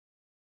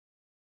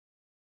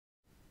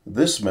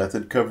This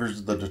method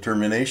covers the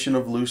determination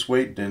of loose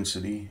weight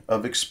density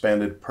of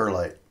expanded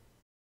perlite.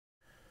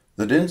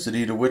 The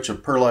density to which a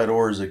perlite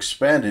ore is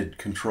expanded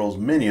controls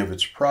many of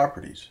its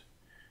properties.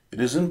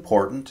 It is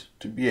important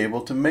to be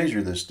able to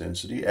measure this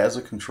density as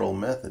a control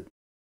method.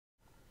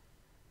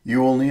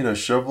 You will need a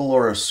shovel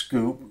or a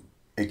scoop,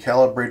 a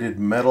calibrated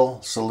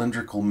metal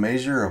cylindrical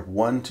measure of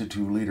 1 to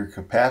 2 liter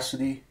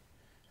capacity,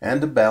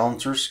 and a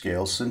balancer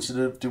scale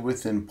sensitive to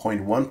within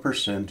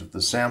 0.1% of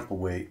the sample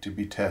weight to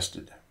be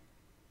tested.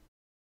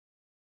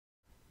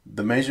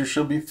 The measure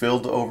shall be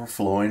filled to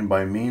overflowing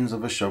by means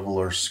of a shovel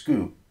or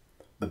scoop,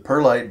 the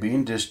perlite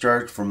being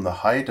discharged from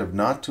the height of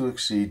not to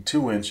exceed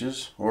 2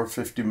 inches or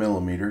 50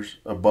 millimeters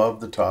above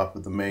the top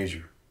of the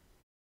measure.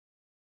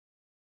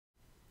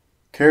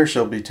 Care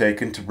shall be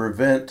taken to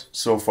prevent,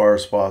 so far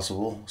as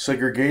possible,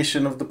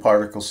 segregation of the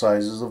particle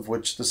sizes of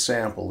which the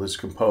sample is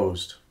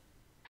composed.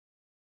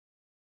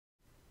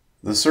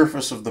 The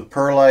surface of the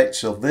perlite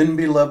shall then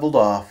be leveled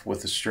off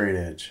with a straight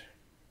edge.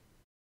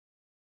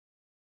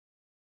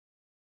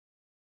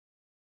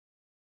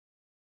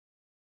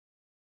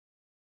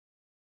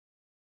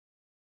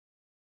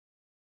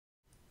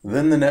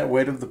 Then the net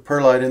weight of the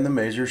perlite in the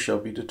measure shall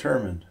be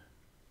determined.